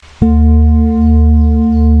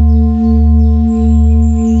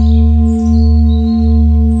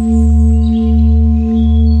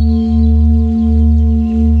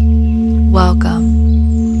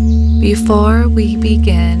Before we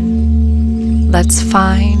begin, let's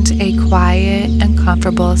find a quiet and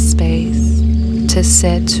comfortable space to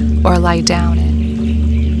sit or lie down in.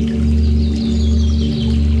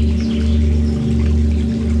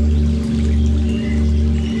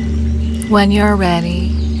 When you're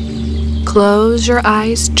ready, close your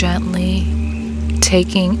eyes gently,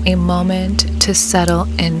 taking a moment to settle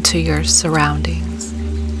into your surroundings.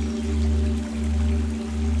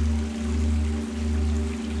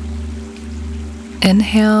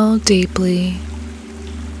 Inhale deeply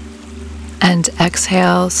and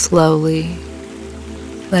exhale slowly,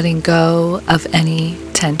 letting go of any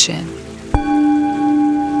tension.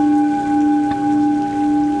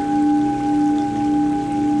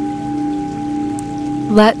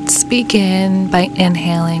 Let's begin by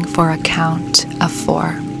inhaling for a count of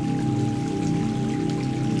 4.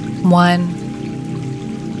 1,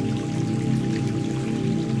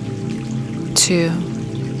 2,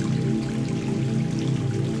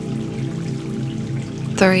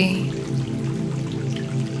 3,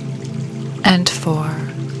 and 4.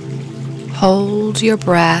 Hold your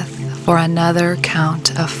breath for another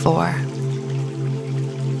count of 4.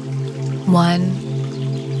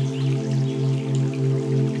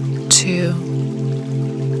 1, 2,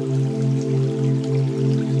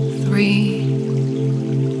 3,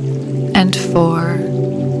 and 4.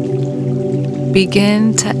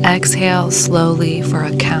 Begin to exhale slowly for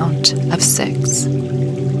a count of 6.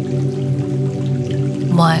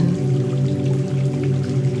 1,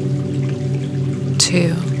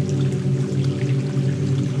 2,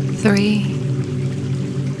 3,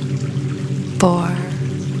 4,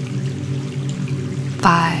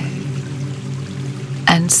 5,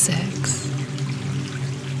 and 6.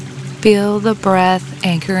 Feel the breath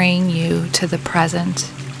anchoring you to the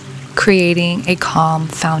present, creating a calm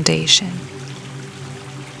foundation.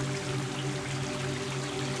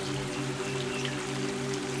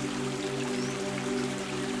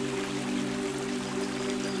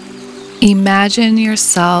 Imagine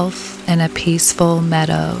yourself in a peaceful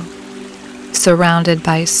meadow, surrounded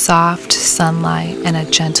by soft sunlight and a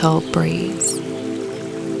gentle breeze.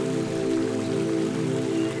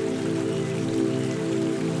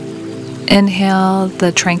 Inhale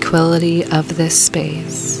the tranquility of this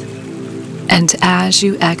space, and as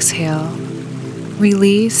you exhale,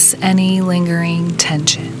 release any lingering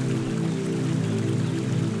tension.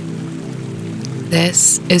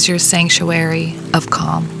 This is your sanctuary of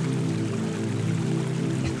calm.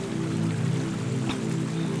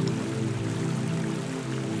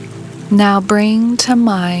 Now bring to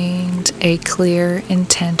mind a clear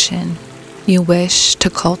intention you wish to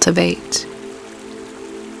cultivate.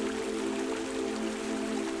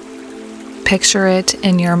 Picture it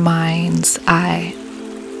in your mind's eye.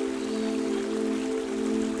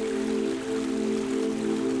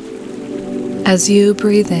 As you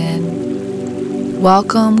breathe in,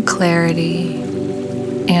 welcome clarity,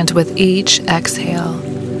 and with each exhale,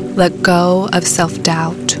 let go of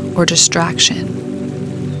self-doubt or distraction.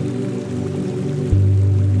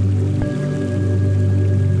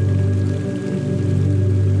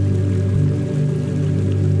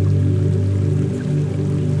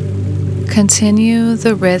 Continue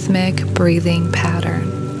the rhythmic breathing pattern.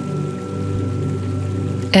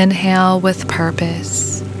 Inhale with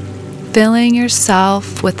purpose, filling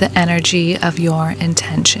yourself with the energy of your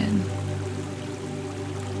intention.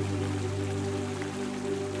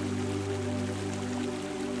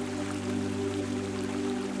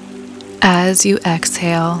 As you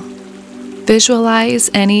exhale, visualize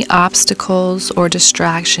any obstacles or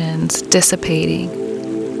distractions dissipating,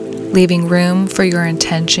 leaving room for your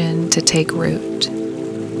intention to take root.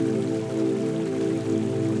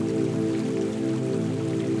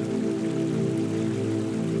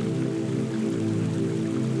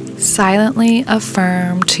 Silently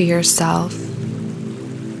affirm to yourself,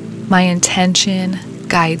 "My intention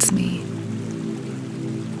guides me."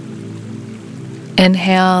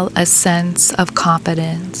 Inhale a sense of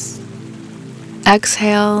confidence.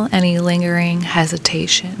 Exhale any lingering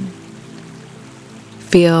hesitation.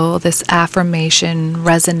 Feel this affirmation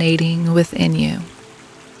resonating within you.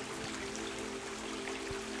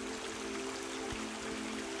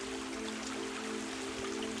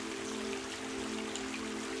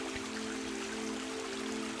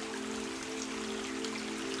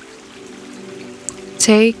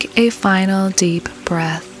 Take a final deep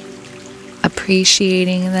breath,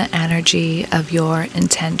 appreciating the energy of your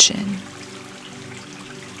intention.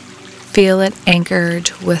 Feel it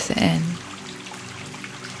anchored within.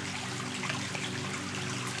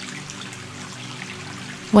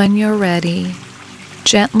 When you're ready,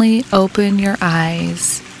 gently open your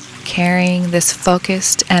eyes, carrying this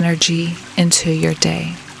focused energy into your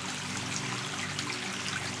day.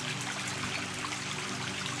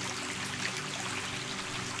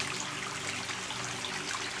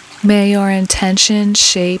 May your intention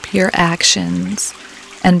shape your actions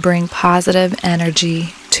and bring positive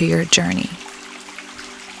energy to your journey.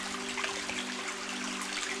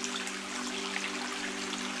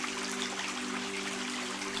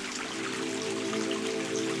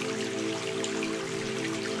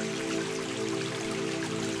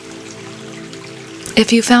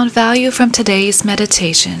 If you found value from today's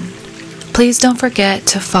meditation, please don't forget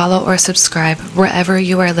to follow or subscribe wherever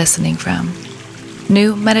you are listening from.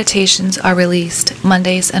 New meditations are released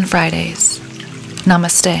Mondays and Fridays.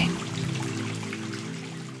 Namaste.